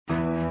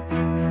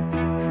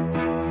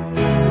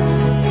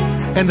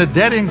and the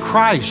dead in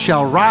Christ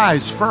shall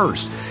rise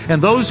first.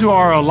 And those who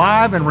are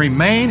alive and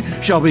remain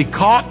shall be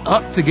caught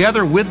up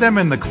together with them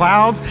in the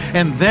clouds.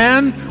 And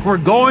then we're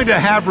going to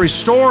have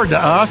restored to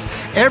us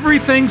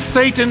everything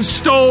Satan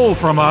stole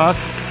from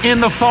us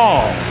in the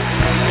fall.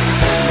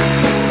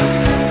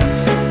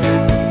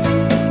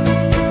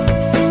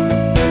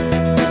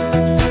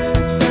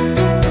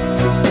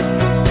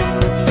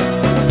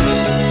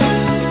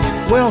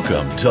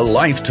 Welcome to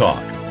Life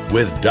Talk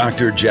with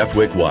Dr. Jeff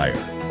Wickwire,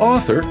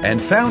 author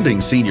and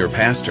founding senior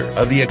pastor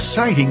of the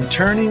exciting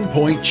Turning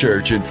Point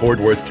Church in Fort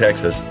Worth,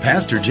 Texas.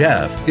 Pastor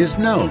Jeff is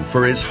known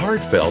for his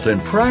heartfelt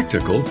and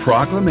practical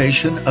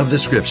proclamation of the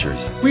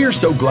Scriptures. We are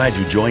so glad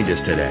you joined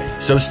us today.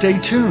 So stay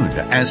tuned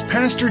as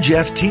Pastor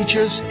Jeff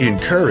teaches,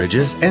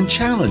 encourages, and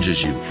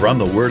challenges you from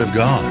the Word of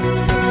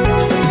God.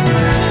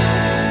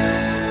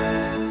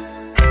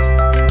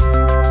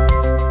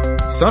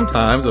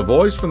 Sometimes a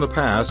voice from the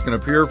past can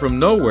appear from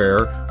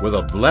nowhere with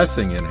a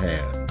blessing in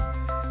hand.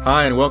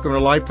 Hi, and welcome to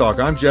Life Talk.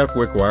 I'm Jeff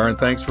Wickwire, and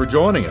thanks for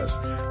joining us.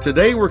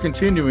 Today we're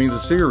continuing the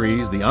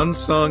series, The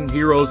Unsung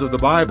Heroes of the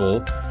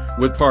Bible,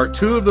 with part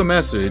 2 of the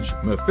message,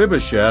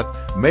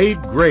 Mephibosheth, Made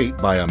Great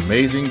by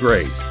Amazing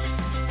Grace.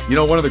 You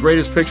know, one of the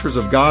greatest pictures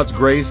of God's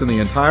grace in the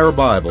entire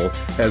Bible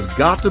has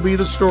got to be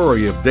the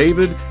story of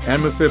David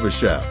and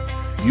Mephibosheth.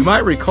 You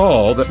might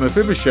recall that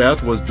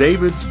Mephibosheth was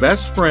David's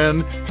best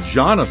friend,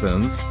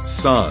 Jonathan's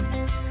son.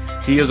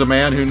 He is a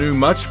man who knew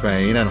much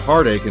pain and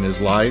heartache in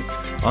his life,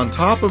 on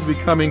top of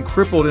becoming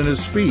crippled in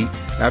his feet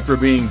after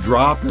being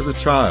dropped as a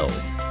child.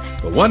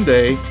 But one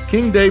day,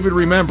 King David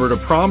remembered a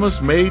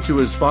promise made to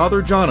his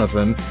father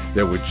Jonathan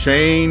that would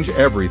change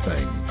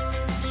everything.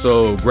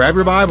 So grab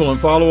your Bible and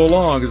follow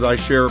along as I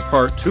share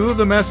part 2 of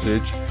the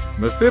message,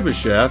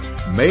 Mephibosheth,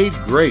 Made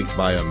Great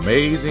by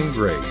Amazing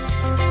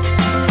Grace.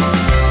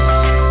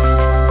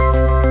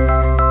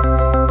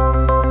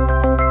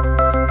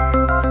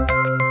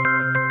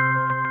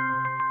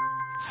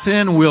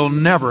 Sin will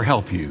never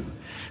help you.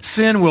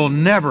 Sin will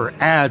never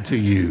add to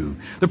you.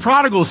 The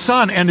prodigal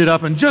son ended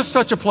up in just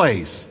such a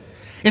place.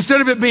 Instead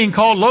of it being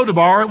called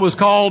Lodabar, it was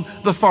called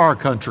the far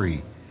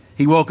country.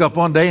 He woke up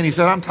one day and he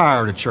said, I'm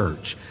tired of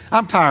church.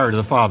 I'm tired of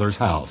the Father's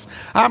house.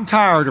 I'm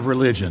tired of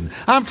religion.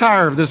 I'm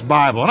tired of this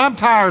Bible. And I'm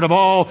tired of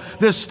all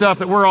this stuff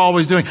that we're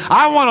always doing.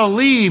 I want to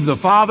leave the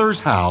Father's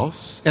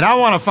house and I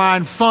want to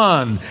find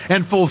fun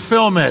and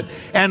fulfillment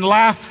and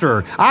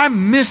laughter.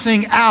 I'm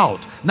missing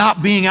out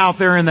not being out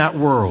there in that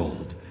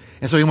world.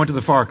 And so he went to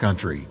the far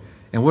country.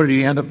 And what did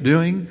he end up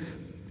doing?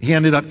 He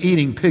ended up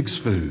eating pig's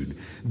food,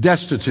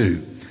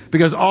 destitute,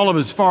 because all of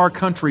his far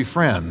country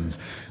friends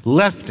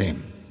left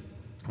him.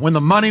 When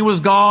the money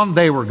was gone,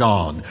 they were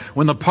gone.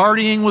 When the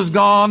partying was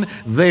gone,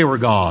 they were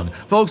gone.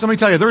 Folks, let me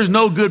tell you, there's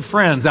no good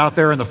friends out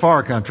there in the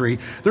far country.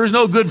 There's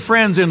no good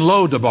friends in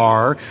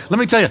Lodabar. Let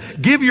me tell you,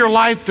 give your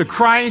life to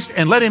Christ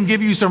and let Him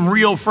give you some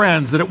real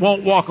friends that it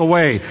won't walk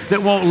away,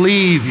 that won't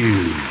leave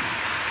you.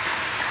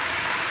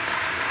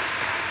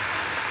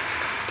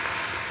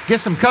 Get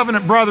some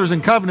covenant brothers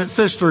and covenant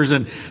sisters,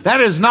 and that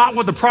is not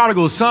what the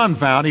prodigal son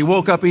found. He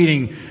woke up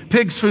eating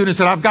pig's food and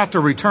said, I've got to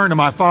return to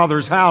my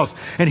father's house.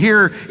 And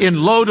here in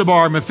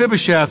Lodabar,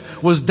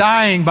 Mephibosheth was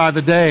dying by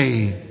the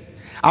day.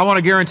 I want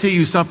to guarantee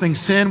you something.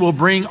 Sin will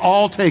bring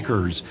all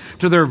takers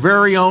to their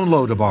very own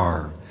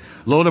Lodabar.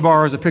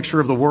 Lodabar is a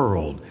picture of the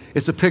world.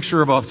 It's a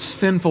picture of a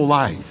sinful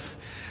life.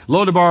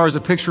 Lodabar is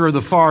a picture of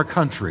the far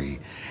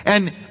country.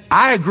 And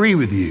I agree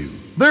with you.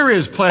 There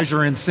is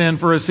pleasure in sin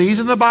for a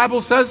season. The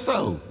Bible says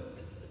so.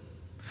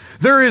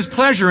 There is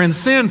pleasure in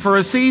sin for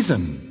a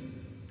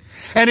season.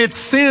 And it's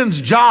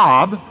sin's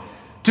job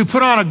to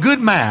put on a good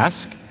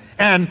mask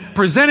and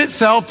present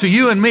itself to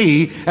you and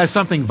me as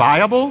something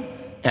viable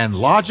and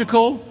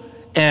logical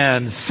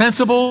and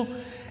sensible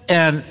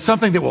and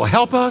something that will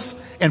help us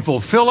and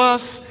fulfill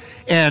us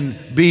and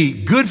be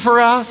good for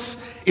us.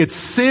 It's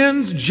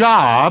sin's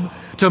job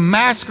to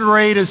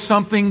masquerade as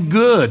something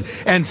good.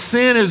 And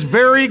sin is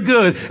very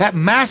good at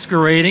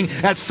masquerading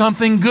at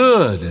something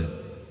good.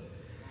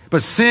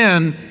 But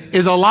sin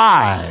is a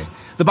lie.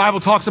 The Bible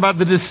talks about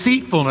the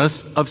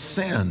deceitfulness of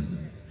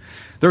sin.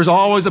 There's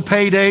always a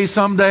payday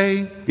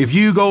someday. If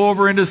you go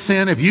over into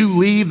sin, if you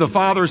leave the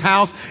Father's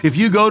house, if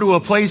you go to a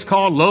place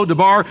called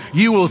Lodabar,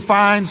 you will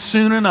find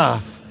soon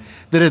enough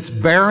that it's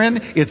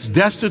barren, it's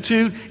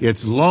destitute,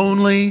 it's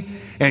lonely,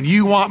 and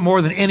you want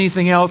more than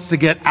anything else to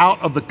get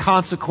out of the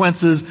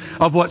consequences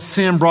of what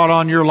sin brought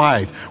on your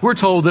life. We're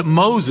told that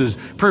Moses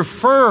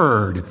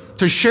preferred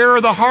to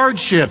share the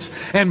hardships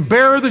and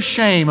bear the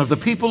shame of the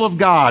people of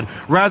God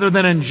rather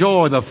than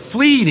enjoy the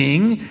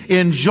fleeting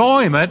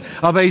enjoyment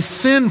of a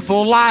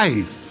sinful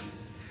life.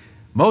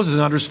 Moses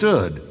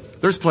understood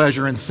there's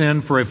pleasure in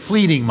sin for a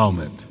fleeting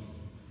moment.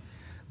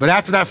 But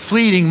after that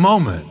fleeting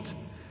moment,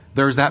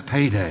 there's that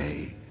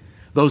payday,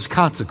 those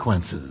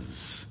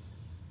consequences.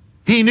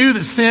 He knew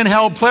that sin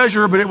held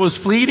pleasure, but it was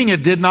fleeting.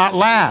 It did not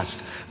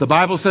last. The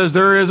Bible says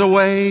there is a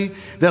way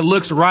that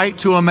looks right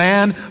to a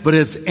man, but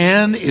its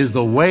end is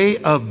the way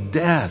of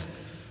death.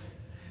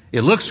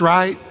 It looks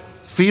right,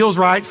 feels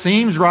right,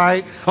 seems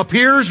right,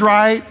 appears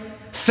right,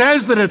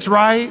 says that it's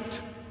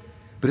right,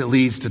 but it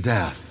leads to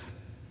death.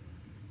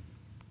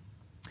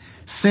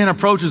 Sin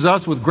approaches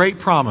us with great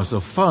promise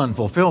of fun,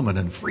 fulfillment,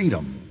 and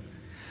freedom,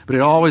 but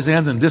it always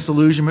ends in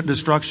disillusionment,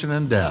 destruction,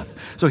 and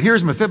death. So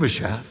here's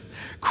Mephibosheth,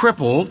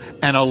 crippled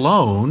and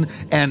alone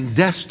and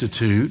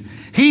destitute.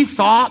 He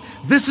thought,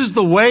 this is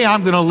the way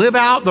I'm going to live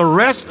out the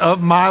rest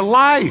of my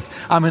life.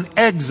 I'm an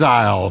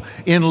exile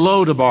in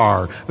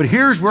Lodabar. But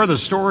here's where the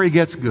story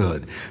gets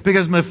good,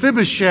 because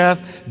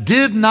Mephibosheth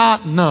did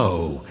not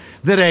know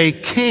that a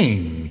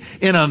king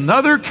in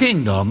another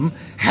kingdom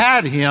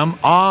had him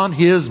on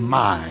his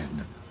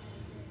mind.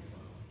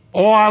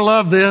 Oh, I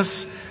love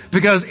this,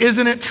 because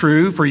isn't it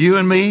true for you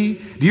and me?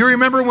 Do you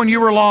remember when you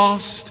were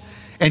lost?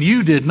 And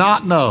you did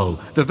not know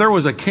that there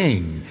was a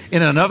king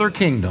in another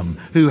kingdom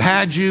who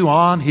had you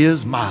on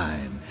his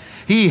mind.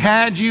 He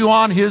had you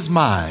on his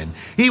mind.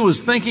 He was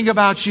thinking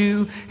about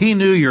you. He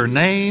knew your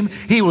name.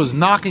 He was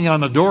knocking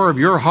on the door of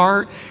your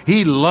heart.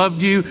 He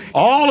loved you.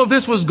 All of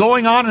this was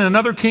going on in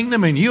another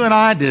kingdom, and you and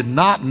I did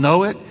not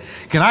know it.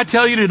 Can I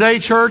tell you today,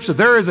 church, that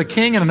there is a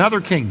king in another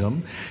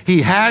kingdom.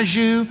 He has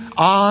you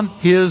on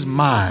his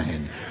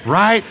mind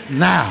right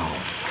now.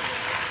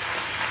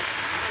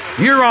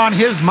 You're on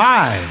his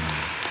mind.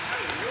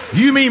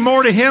 You mean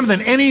more to him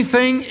than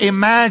anything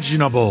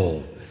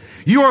imaginable.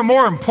 You are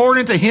more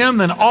important to him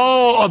than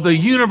all of the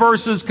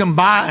universes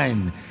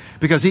combined,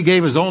 because he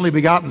gave his only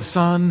begotten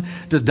Son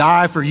to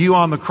die for you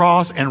on the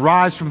cross and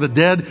rise from the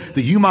dead,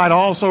 that you might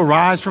also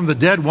rise from the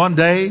dead one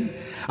day.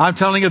 I'm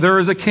telling you, there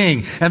is a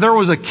king, and there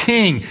was a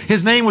king.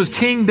 His name was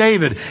King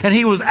David, and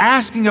he was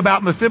asking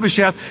about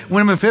Mephibosheth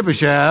when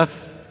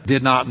Mephibosheth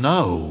did not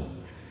know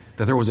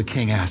that there was a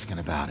king asking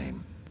about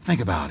him.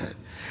 Think about it.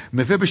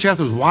 Mephibosheth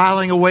was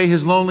whiling away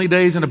his lonely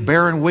days in a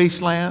barren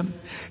wasteland.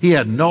 He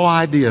had no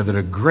idea that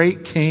a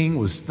great king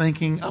was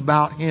thinking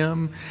about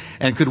him.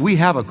 And could we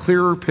have a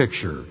clearer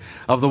picture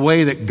of the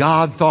way that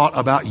God thought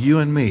about you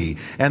and me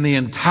and the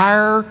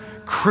entire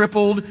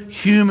crippled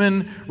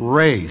human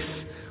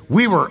race?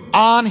 We were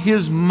on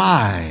his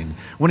mind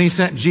when he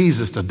sent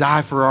Jesus to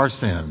die for our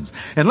sins.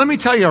 And let me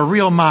tell you a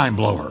real mind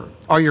blower.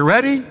 Are you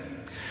ready?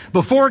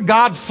 Before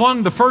God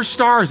flung the first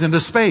stars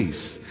into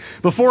space,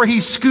 before he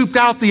scooped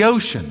out the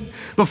ocean,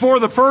 before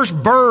the first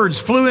birds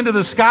flew into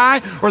the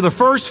sky or the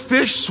first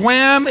fish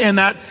swam in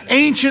that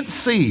ancient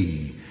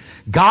sea,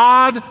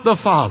 God the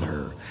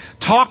Father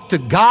talked to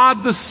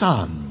God the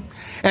Son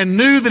and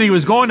knew that he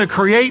was going to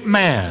create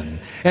man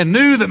and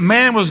knew that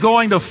man was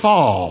going to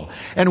fall.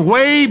 And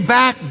way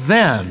back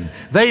then,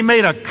 they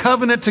made a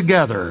covenant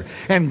together.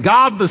 And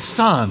God the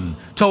Son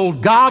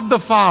told God the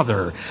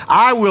Father,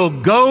 I will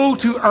go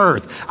to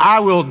earth.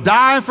 I will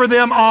die for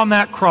them on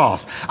that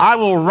cross. I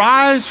will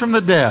rise from the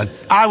dead.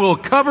 I will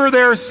cover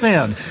their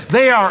sin.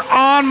 They are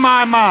on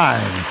my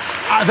mind.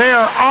 They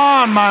are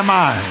on my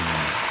mind.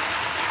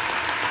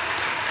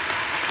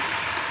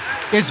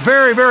 It's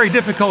very, very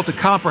difficult to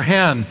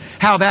comprehend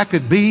how that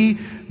could be,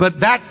 but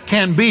that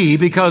can be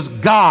because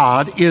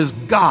God is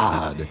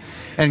God.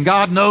 And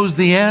God knows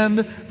the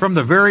end from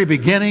the very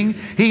beginning.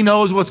 He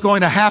knows what's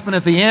going to happen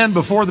at the end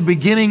before the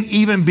beginning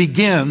even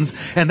begins.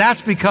 And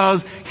that's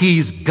because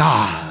he's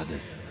God.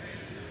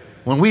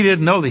 When we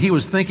didn't know that he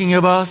was thinking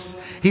of us,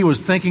 he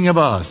was thinking of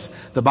us.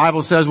 The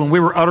Bible says when we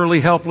were utterly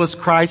helpless,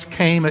 Christ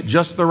came at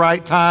just the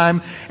right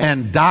time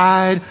and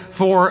died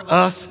for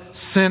us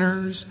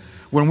sinners.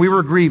 When we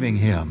were grieving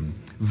him,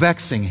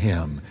 vexing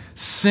him,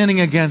 sinning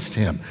against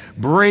him,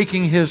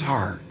 breaking his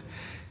heart,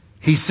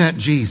 he sent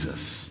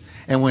Jesus.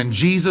 And when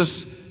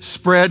Jesus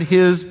spread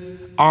his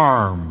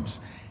arms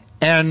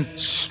and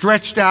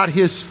stretched out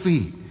his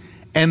feet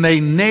and they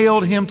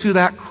nailed him to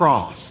that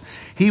cross,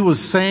 he was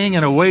saying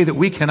in a way that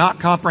we cannot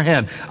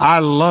comprehend, I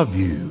love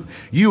you.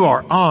 You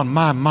are on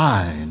my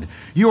mind.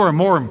 You are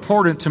more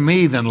important to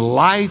me than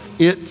life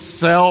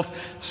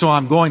itself, so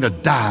I'm going to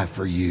die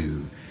for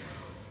you.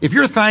 If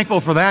you're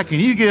thankful for that, can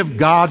you give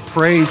God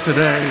praise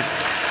today?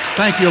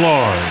 Thank you,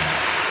 Lord.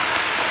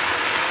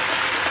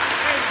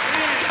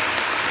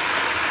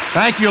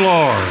 Thank you,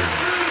 Lord.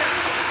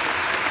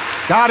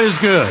 God is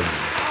good.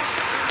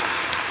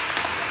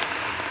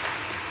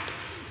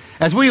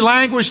 As we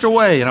languished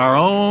away in our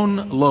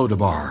own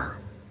Lodabar,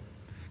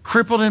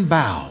 crippled and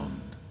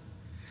bound,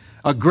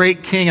 a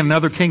great king in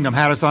another kingdom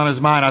had us on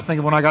his mind. I think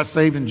of when I got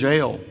saved in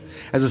jail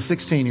as a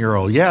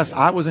 16-year-old. Yes,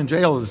 I was in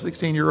jail as a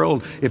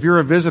 16-year-old. If you're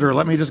a visitor,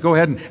 let me just go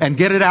ahead and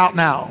get it out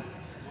now.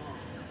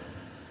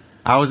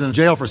 I was in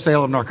jail for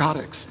sale of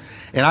narcotics,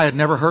 and I had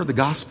never heard the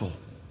gospel.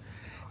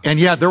 And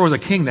yet there was a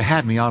king that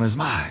had me on his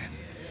mind.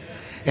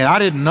 And I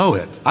didn't know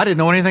it. I didn't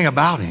know anything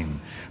about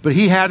him. But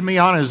he had me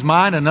on his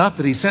mind enough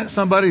that he sent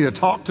somebody to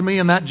talk to me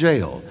in that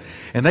jail.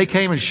 And they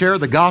came and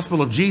shared the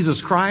gospel of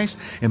Jesus Christ,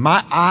 and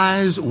my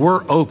eyes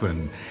were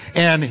open.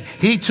 And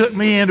he took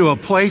me into a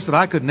place that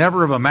I could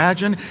never have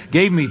imagined,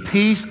 gave me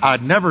peace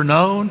I'd never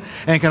known.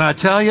 And can I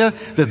tell you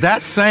that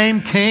that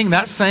same king,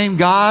 that same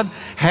God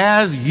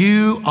has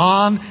you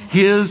on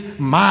his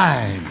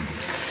mind.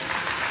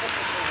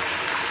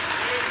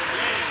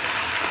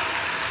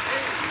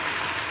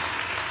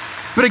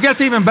 But it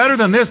gets even better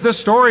than this. This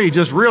story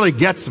just really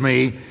gets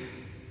me.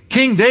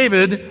 King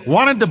David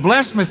wanted to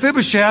bless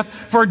Mephibosheth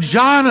for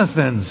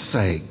Jonathan's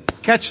sake.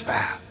 Catch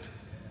that.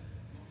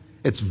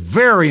 It's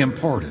very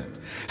important.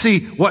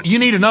 See, what you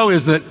need to know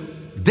is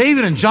that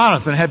David and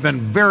Jonathan had been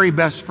very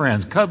best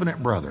friends,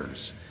 covenant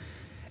brothers.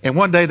 And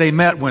one day they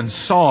met when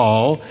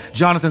Saul,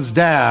 Jonathan's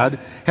dad,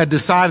 had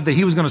decided that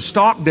he was going to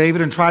stalk David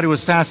and try to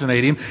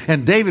assassinate him.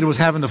 And David was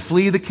having to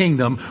flee the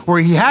kingdom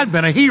where he had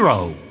been a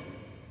hero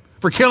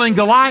for killing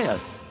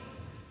Goliath.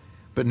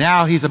 But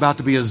now he's about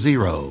to be a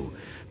zero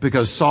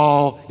because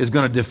Saul is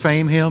going to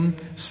defame him,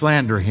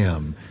 slander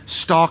him,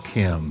 stalk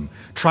him,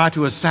 try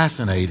to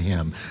assassinate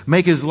him,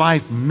 make his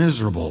life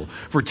miserable.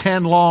 For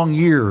 10 long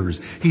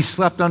years, he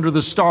slept under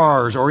the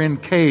stars or in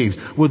caves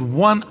with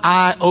one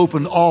eye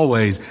open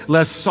always,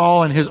 lest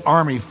Saul and his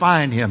army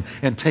find him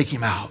and take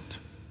him out.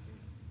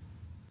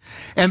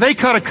 And they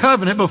cut a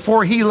covenant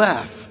before he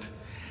left.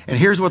 And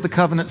here's what the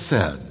covenant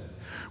said.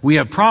 We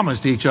have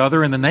promised each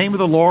other in the name of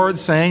the Lord,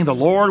 saying, the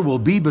Lord will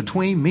be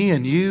between me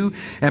and you,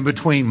 and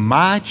between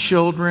my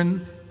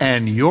children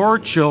and your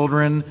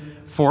children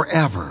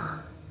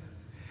forever.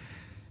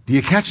 Do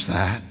you catch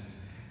that?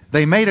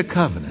 They made a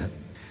covenant.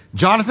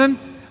 Jonathan,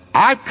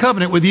 I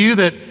covenant with you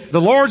that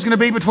the Lord's going to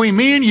be between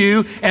me and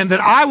you, and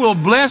that I will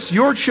bless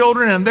your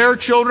children and their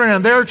children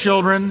and their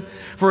children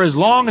for as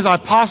long as I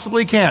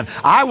possibly can.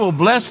 I will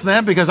bless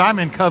them because I'm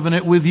in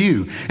covenant with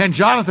you. And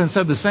Jonathan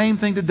said the same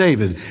thing to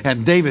David,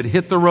 and David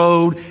hit the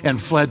road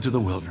and fled to the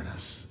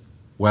wilderness.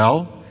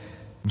 Well,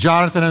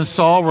 Jonathan and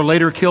Saul were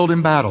later killed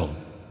in battle.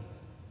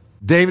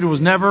 David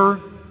was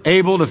never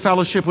able to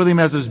fellowship with him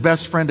as his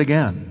best friend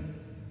again.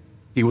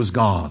 He was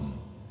gone.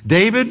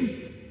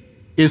 David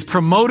is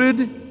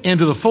promoted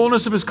into the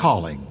fullness of his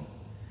calling.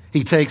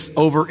 He takes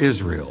over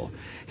Israel.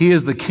 He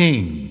is the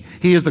king.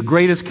 He is the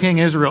greatest king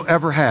Israel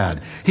ever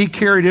had. He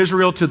carried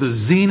Israel to the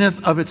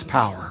zenith of its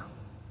power.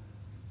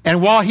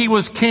 And while he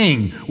was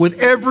king, with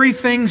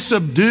everything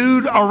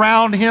subdued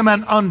around him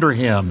and under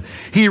him,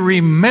 he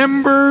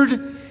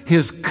remembered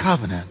his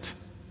covenant.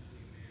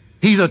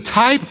 He's a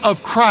type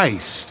of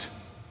Christ.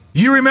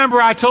 You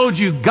remember I told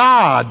you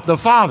God the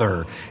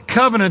Father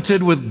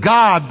covenanted with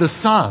God the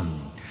Son.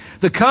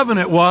 The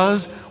covenant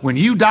was, when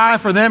you die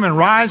for them and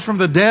rise from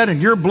the dead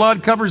and your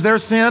blood covers their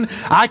sin,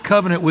 I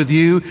covenant with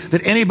you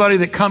that anybody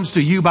that comes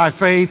to you by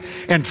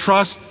faith and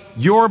trusts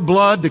your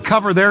blood to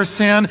cover their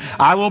sin,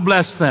 I will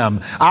bless them.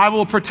 I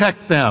will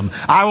protect them.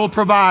 I will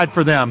provide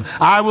for them.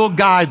 I will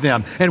guide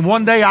them. And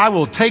one day I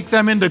will take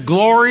them into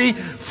glory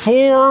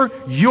for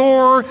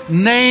your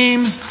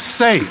name's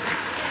sake.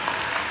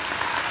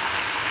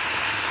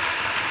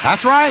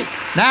 That's right.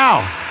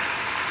 Now,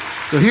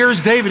 so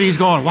here's David. He's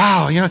going,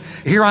 wow,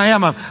 here I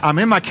am. I'm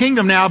in my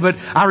kingdom now, but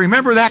I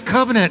remember that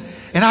covenant.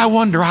 And I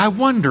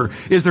wonder,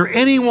 is there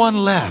anyone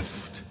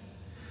left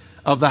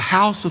of the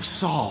house of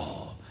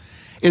Saul?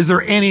 Is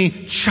there any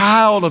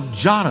child of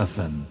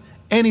Jonathan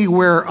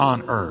anywhere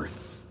on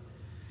earth?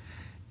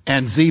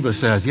 And Ziba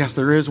says, yes,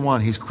 there is one.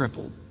 He's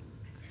crippled.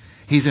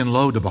 He's in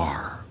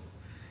Lodabar.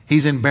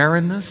 He's in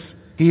barrenness.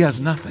 He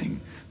has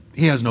nothing.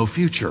 He has no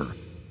future.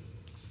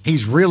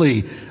 He's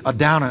really a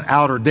down and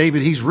outer.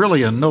 David, he's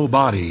really a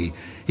nobody.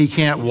 He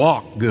can't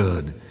walk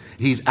good.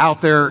 He's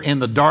out there in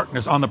the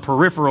darkness on the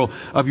peripheral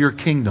of your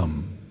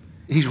kingdom.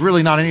 He's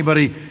really not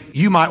anybody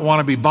you might want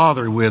to be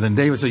bothered with. And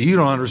David said, you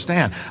don't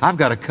understand. I've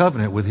got a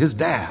covenant with his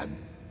dad.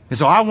 And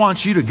so I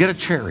want you to get a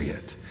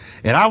chariot.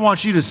 And I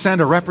want you to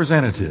send a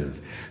representative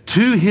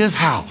to his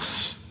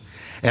house.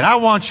 And I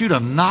want you to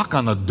knock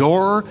on the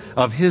door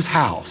of his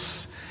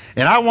house.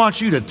 And I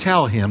want you to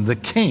tell him the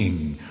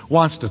king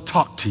wants to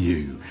talk to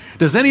you.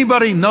 Does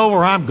anybody know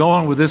where I'm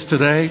going with this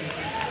today?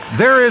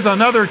 There is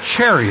another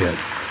chariot,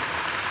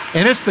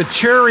 and it's the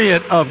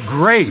chariot of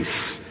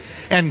grace.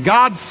 And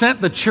God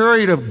sent the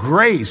chariot of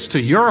grace to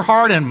your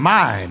heart and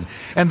mine.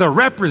 And the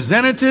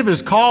representative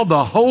is called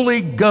the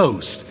Holy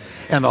Ghost.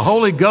 And the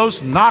Holy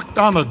Ghost knocked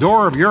on the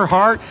door of your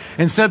heart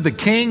and said, the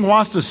king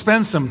wants to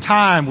spend some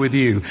time with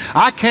you.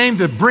 I came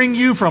to bring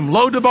you from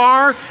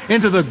Lodabar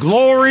into the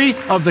glory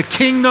of the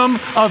kingdom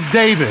of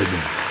David.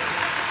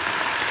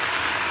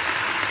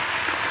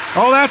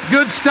 Oh, that's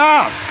good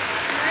stuff.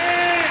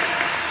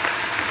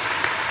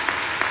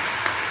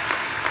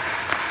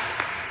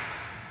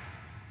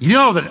 You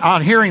know that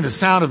on hearing the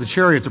sound of the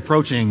chariots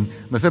approaching,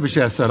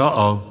 Mephibosheth said,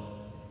 uh-oh,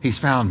 he's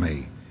found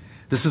me.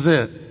 This is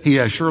it. He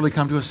has surely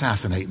come to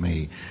assassinate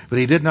me. But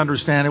he didn't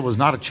understand it was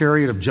not a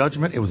chariot of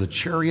judgment. It was a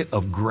chariot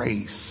of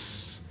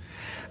grace.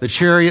 The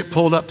chariot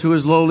pulled up to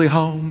his lowly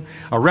home.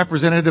 A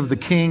representative of the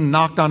king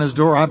knocked on his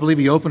door. I believe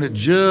he opened it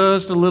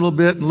just a little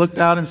bit and looked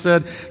out and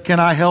said, can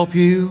I help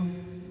you?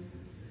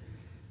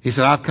 He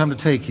said, I've come to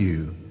take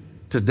you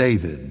to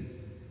David.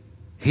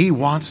 He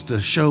wants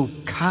to show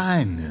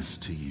kindness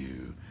to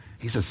you.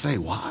 He said, say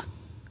what?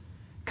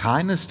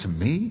 Kindness to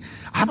me?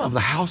 I'm of the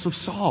house of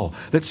Saul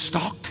that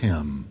stalked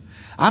him.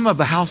 I'm of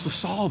the house of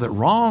Saul that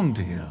wronged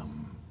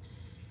him.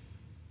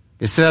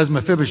 It says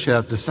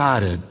Mephibosheth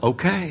decided,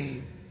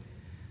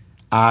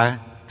 I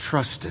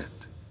trust it.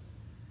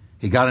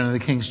 He got into the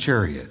king's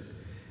chariot.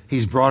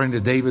 He's brought into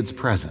David's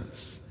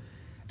presence.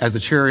 As the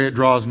chariot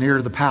draws near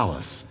to the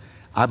palace,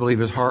 I believe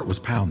his heart was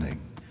pounding.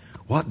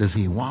 What does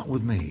he want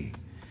with me?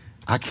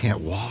 I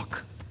can't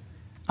walk.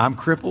 I'm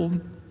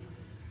crippled.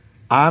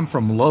 I'm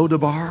from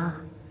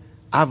Lodabar.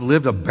 I've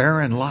lived a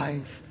barren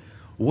life.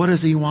 What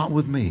does he want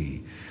with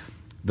me?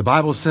 The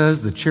Bible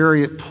says the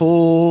chariot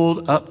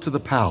pulled up to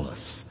the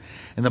palace.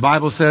 And the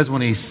Bible says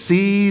when he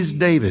sees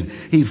David,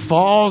 he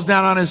falls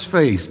down on his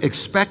face,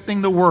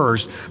 expecting the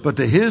worst. But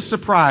to his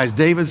surprise,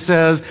 David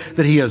says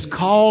that he has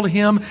called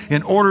him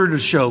in order to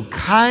show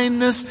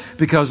kindness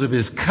because of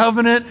his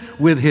covenant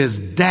with his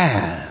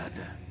dad.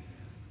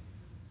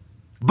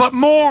 But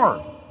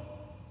more.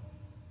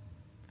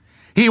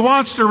 He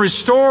wants to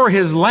restore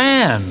his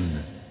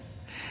land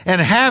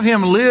and have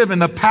him live in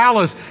the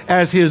palace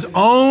as his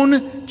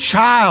own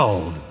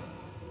child.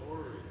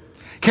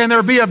 Can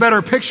there be a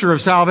better picture of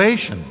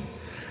salvation?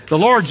 The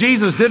Lord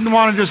Jesus didn't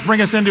want to just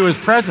bring us into his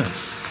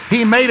presence.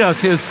 He made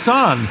us his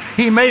son.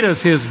 He made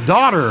us his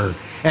daughter.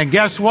 And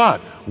guess what?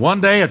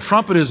 One day a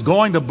trumpet is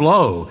going to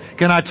blow.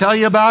 Can I tell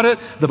you about it?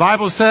 The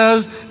Bible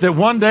says that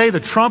one day the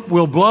trump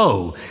will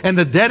blow and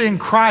the dead in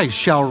Christ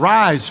shall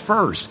rise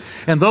first.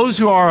 And those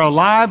who are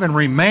alive and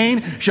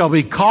remain shall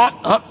be caught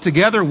up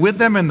together with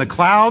them in the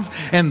clouds.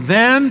 And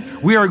then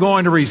we are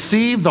going to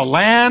receive the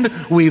land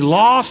we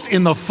lost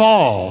in the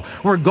fall.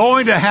 We're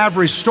going to have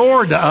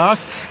restored to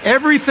us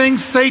everything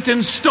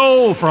Satan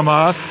stole from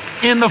us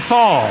in the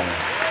fall.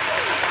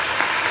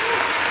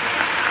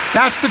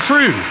 That's the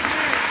truth.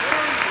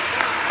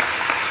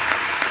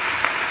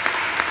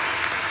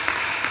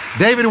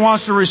 David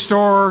wants to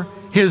restore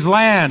his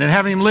land and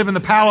have him live in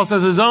the palace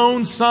as his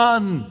own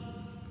son,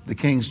 the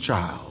king's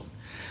child.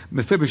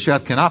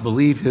 Mephibosheth cannot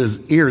believe his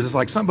ears. It's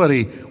like,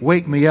 somebody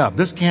wake me up.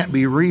 This can't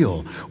be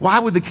real. Why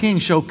would the king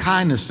show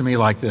kindness to me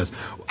like this?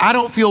 I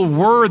don't feel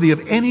worthy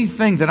of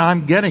anything that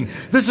I'm getting.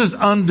 This is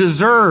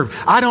undeserved.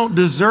 I don't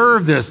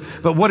deserve this.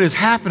 But what is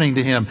happening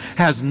to him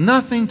has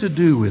nothing to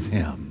do with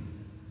him.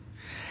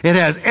 It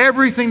has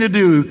everything to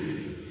do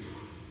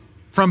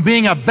from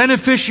being a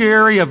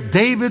beneficiary of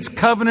David's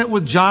covenant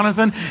with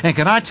Jonathan. And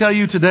can I tell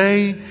you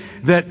today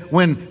that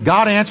when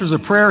God answers a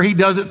prayer, he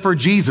does it for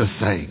Jesus'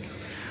 sake.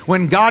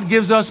 When God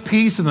gives us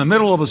peace in the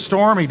middle of a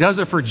storm, he does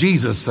it for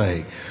Jesus'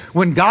 sake.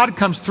 When God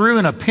comes through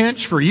in a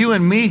pinch for you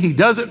and me, he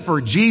does it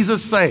for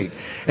Jesus' sake.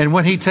 And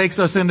when he takes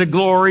us into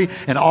glory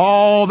and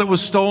all that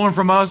was stolen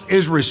from us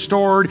is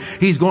restored,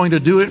 he's going to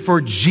do it for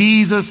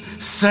Jesus'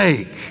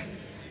 sake.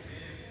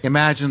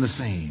 Imagine the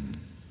scene.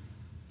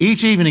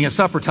 Each evening at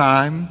supper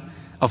time,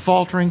 a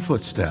faltering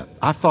footstep.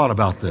 I thought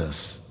about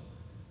this.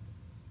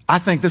 I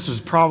think this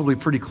is probably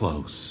pretty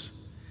close.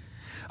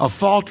 A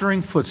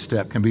faltering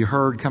footstep can be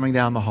heard coming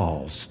down the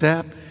hall.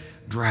 Step,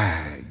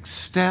 drag,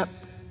 step,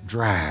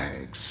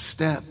 drag,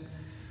 step,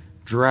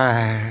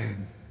 drag.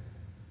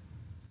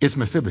 It's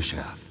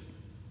Mephibosheth.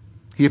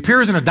 He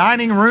appears in a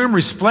dining room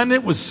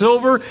resplendent with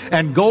silver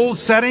and gold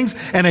settings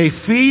and a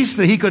feast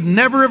that he could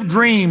never have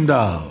dreamed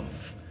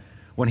of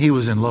when he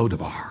was in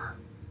Lodabar.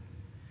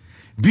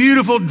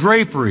 Beautiful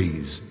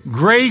draperies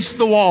grace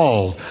the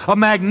walls. A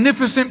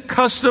magnificent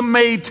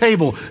custom-made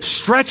table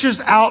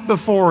stretches out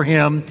before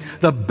him,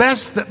 the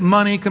best that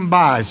money can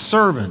buy.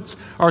 Servants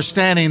are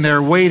standing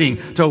there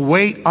waiting to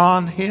wait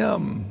on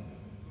him.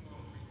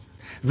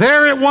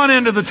 There at one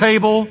end of the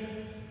table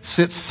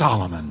sits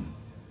Solomon.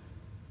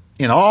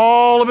 In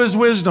all of his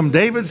wisdom,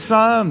 David's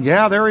son,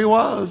 yeah, there he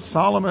was.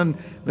 Solomon,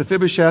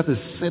 Mephibosheth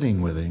is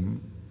sitting with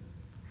him.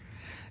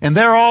 And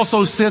there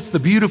also sits the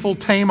beautiful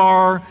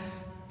Tamar,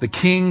 the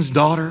king's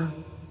daughter.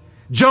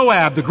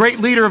 Joab, the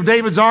great leader of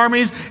David's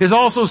armies, is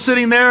also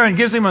sitting there and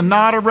gives him a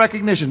nod of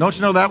recognition. Don't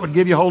you know that would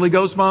give you Holy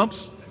Ghost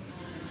bumps?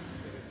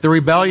 The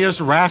rebellious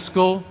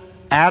rascal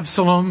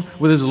Absalom,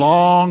 with his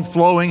long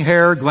flowing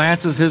hair,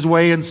 glances his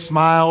way and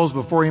smiles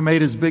before he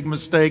made his big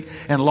mistake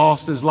and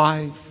lost his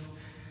life.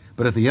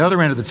 But at the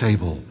other end of the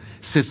table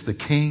sits the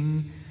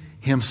king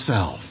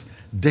himself,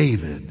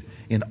 David,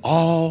 in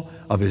all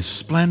of his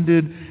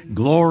splendid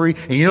glory.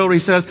 And you know what he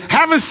says?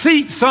 Have a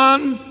seat,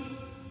 son.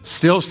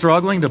 Still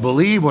struggling to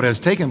believe what has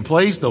taken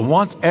place, the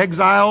once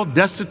exiled,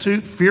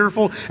 destitute,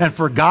 fearful, and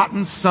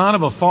forgotten son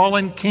of a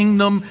fallen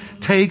kingdom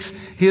takes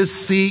his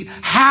seat.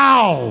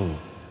 How?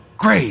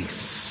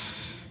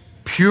 Grace.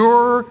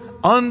 Pure,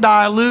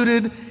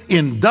 undiluted,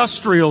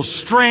 industrial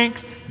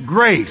strength,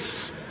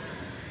 grace.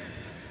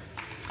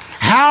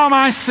 How am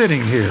I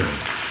sitting here?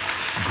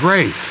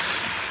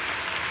 Grace.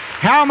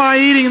 How am I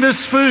eating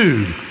this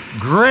food?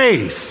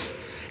 Grace.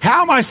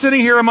 How am I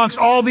sitting here amongst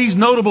all these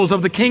notables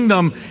of the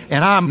kingdom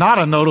and I'm not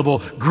a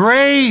notable?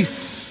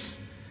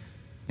 Grace.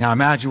 Now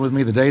imagine with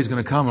me the day is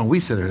going to come when we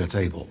sit at a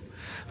table.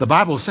 The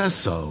Bible says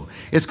so.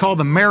 It's called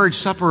the marriage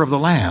supper of the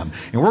Lamb.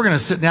 And we're going to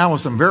sit down with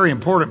some very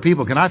important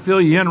people. Can I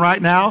fill you in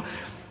right now?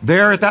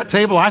 There at that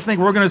table, I think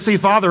we're going to see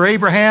Father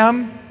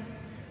Abraham,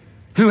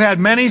 who had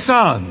many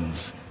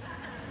sons.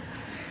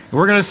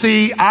 We're going to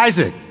see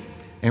Isaac,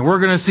 and we're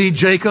going to see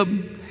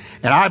Jacob.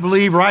 And I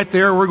believe right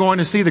there we're going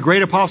to see the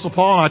great Apostle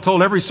Paul. And I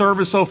told every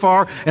service so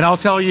far, and I'll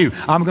tell you,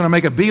 I'm going to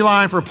make a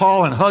beeline for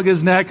Paul and hug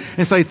his neck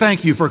and say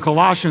thank you for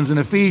Colossians and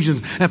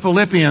Ephesians and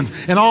Philippians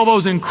and all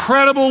those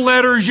incredible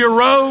letters you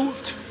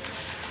wrote.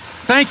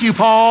 Thank you,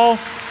 Paul.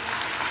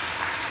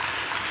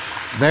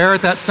 There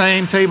at that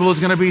same table is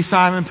going to be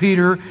Simon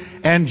Peter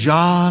and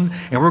John,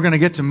 and we're going to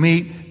get to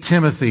meet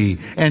Timothy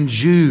and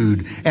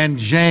Jude and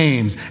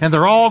James, and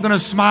they're all going to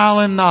smile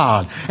and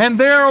nod. And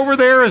there over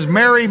there is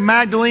Mary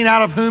Magdalene,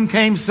 out of whom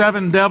came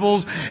 7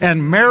 devils,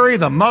 and Mary,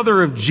 the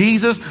mother of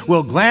Jesus,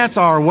 will glance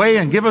our way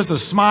and give us a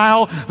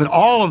smile, but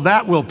all of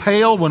that will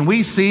pale when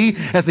we see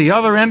at the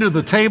other end of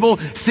the table,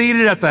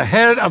 seated at the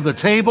head of the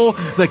table,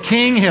 the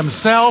King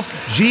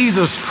himself,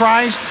 Jesus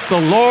Christ, the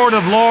Lord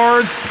of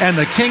Lords and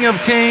the King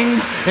of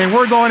Kings, and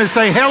we're going to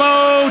say,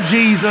 hello,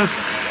 Jesus.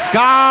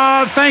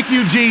 God, thank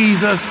you,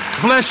 Jesus.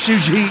 Bless you,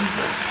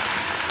 Jesus.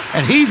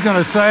 And he's going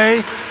to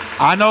say,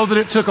 I know that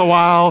it took a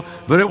while,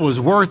 but it was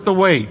worth the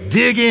wait.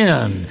 Dig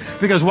in.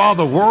 Because while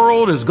the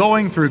world is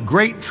going through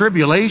great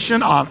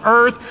tribulation on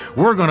earth,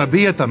 we're going to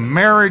be at the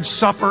marriage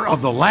supper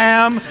of the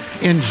Lamb,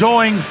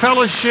 enjoying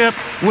fellowship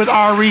with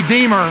our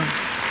Redeemer.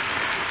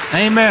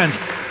 Amen.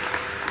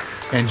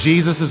 And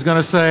Jesus is going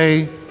to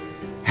say,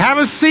 have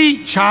a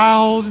seat,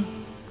 child.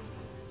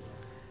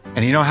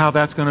 And you know how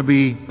that's going to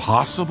be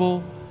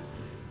possible?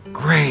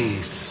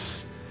 Grace.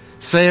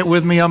 Say it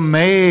with me,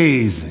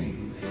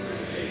 amazing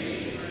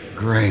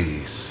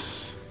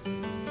grace.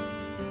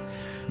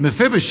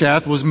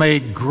 Mephibosheth was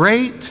made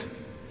great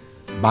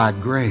by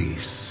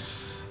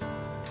grace.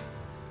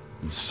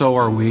 And so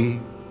are we.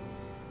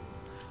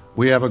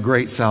 We have a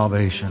great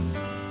salvation.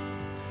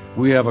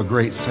 We have a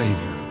great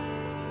Savior.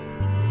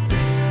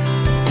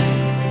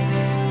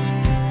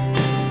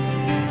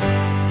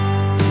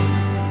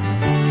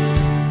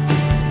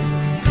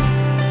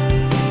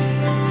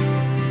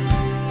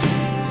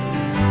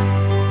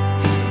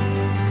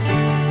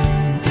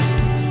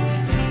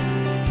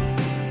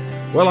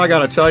 Well, I got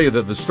to tell you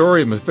that the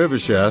story of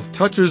Mephibosheth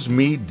touches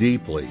me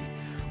deeply.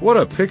 What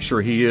a picture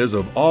he is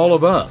of all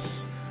of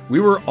us. We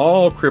were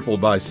all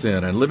crippled by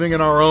sin and living in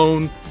our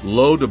own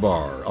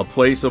Lodabar, a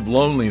place of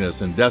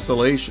loneliness and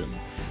desolation,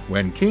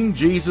 when King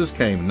Jesus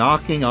came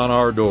knocking on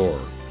our door.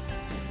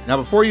 Now,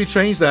 before you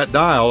change that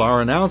dial,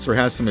 our announcer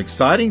has some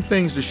exciting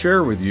things to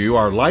share with you,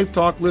 our Life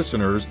Talk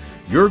listeners,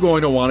 you're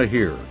going to want to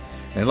hear.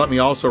 And let me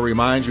also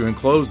remind you in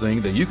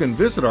closing that you can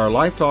visit our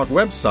Life Talk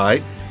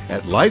website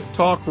at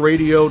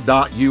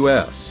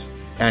lifetalkradio.us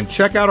and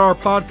check out our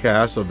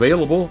podcasts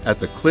available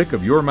at the click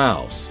of your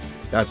mouse.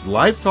 That's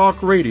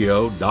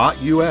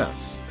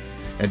lifetalkradio.us.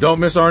 And don't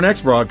miss our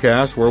next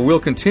broadcast, where we'll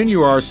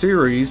continue our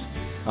series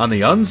on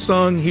the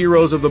unsung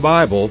heroes of the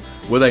Bible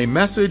with a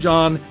message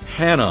on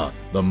Hannah,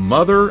 the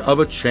mother of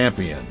a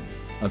champion.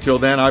 Until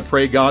then, I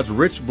pray God's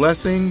rich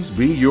blessings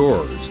be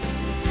yours.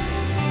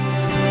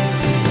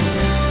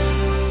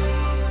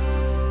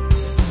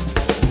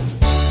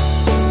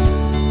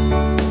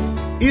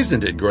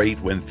 Isn't it great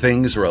when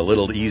things are a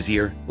little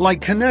easier?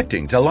 Like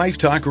connecting to Life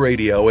Talk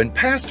Radio and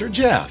Pastor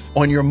Jeff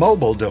on your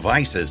mobile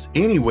devices,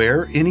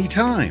 anywhere,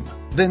 anytime.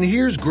 Then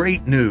here's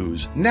great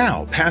news.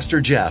 Now, Pastor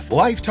Jeff,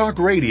 Life Talk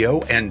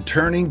Radio, and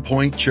Turning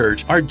Point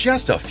Church are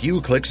just a few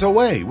clicks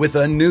away with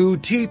a new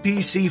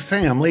TPC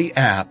Family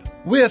app.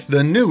 With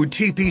the new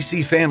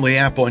TPC Family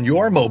app on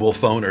your mobile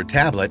phone or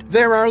tablet,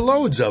 there are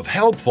loads of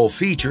helpful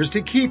features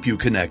to keep you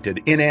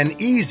connected in an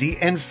easy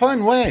and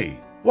fun way.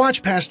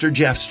 Watch Pastor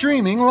Jeff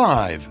streaming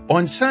live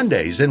on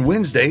Sundays and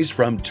Wednesdays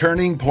from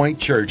Turning Point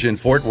Church in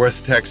Fort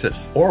Worth,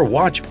 Texas. Or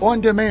watch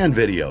on-demand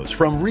videos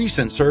from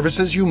recent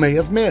services you may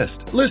have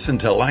missed. Listen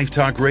to Life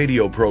Talk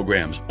Radio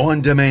programs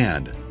on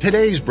demand,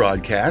 today's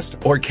broadcast,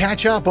 or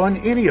catch up on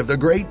any of the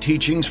great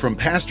teachings from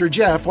Pastor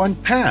Jeff on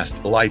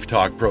past Life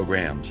Talk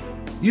programs.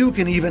 You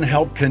can even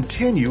help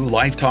continue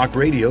Life Talk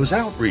Radio's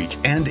outreach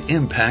and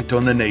impact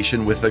on the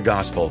nation with the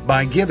gospel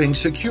by giving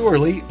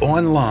securely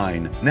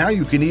online. Now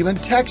you can even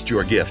text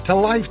your gift to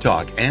Life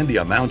Talk and the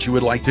amount you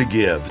would like to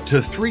give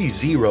to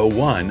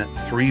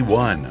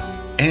 30131.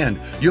 And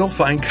you'll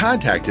find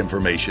contact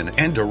information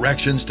and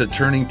directions to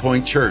Turning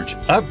Point Church,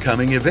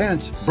 upcoming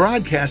events,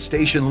 broadcast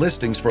station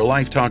listings for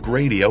Life Talk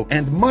Radio,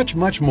 and much,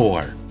 much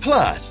more.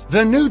 Plus,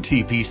 the new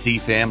TPC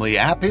Family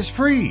app is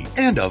free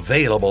and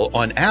available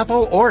on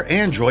Apple or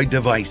Android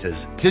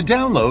devices. To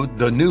download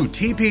the new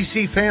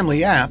TPC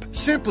Family app,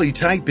 simply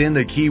type in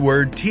the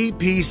keyword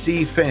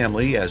TPC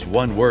Family as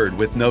one word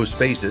with no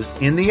spaces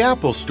in the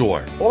Apple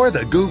Store or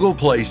the Google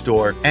Play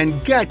Store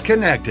and get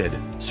connected.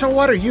 So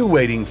what are you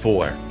waiting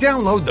for?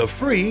 Download the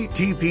free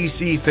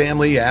TPC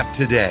Family app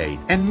today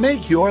and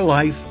make your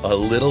life a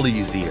little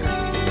easier.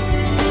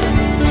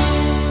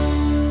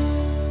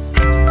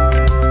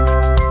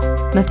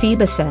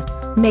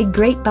 Mephibosheth, made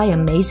great by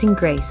amazing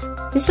grace,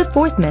 is the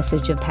fourth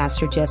message of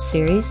Pastor Jeff's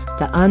series,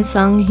 The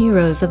Unsung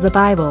Heroes of the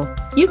Bible.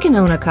 You can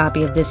own a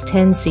copy of this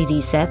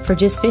 10-CD set for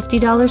just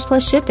 $50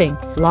 plus shipping.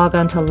 Log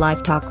on to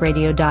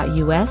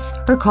lifetalkradio.us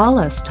or call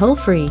us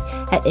toll-free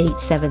at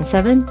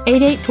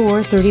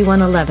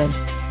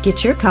 877-884-3111.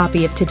 Get your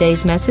copy of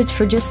today's message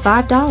for just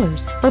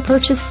 $5 or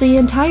purchase the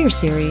entire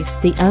series,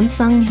 The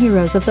Unsung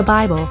Heroes of the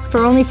Bible,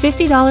 for only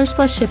 $50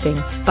 plus shipping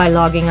by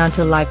logging on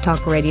to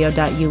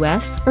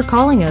lifetalkradio.us or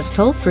calling us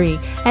toll-free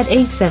at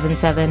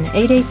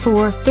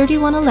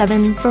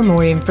 877-884-3111 for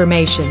more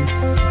information.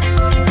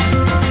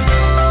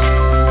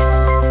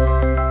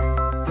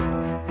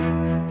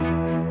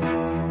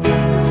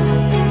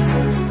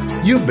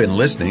 You've been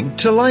listening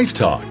to Life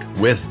Talk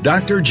with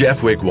Dr.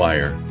 Jeff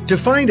Wickwire. To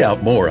find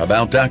out more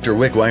about Dr.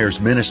 Wickwire's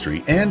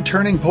ministry and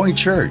Turning Point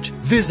Church,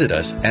 visit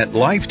us at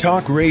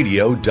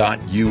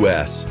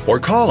lifetalkradio.us or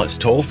call us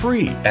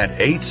toll-free at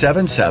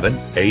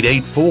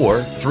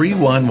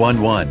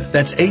 877-884-3111.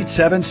 That's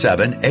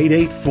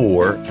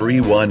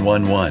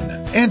 877-884-3111.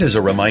 And as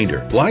a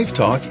reminder, Life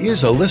Talk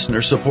is a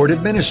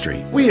listener-supported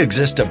ministry. We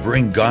exist to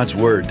bring God's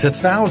Word to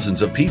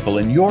thousands of people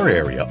in your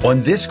area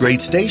on this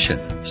great station.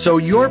 So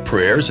your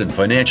prayers and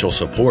financial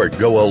support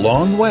go a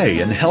long way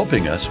in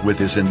helping us with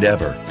this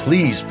endeavor.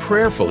 Please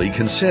prayerfully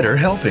consider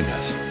helping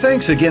us.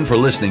 Thanks again for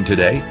listening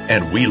today,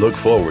 and we look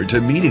forward to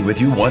meeting with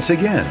you once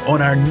again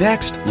on our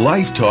next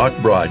Life Talk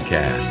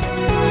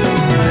broadcast.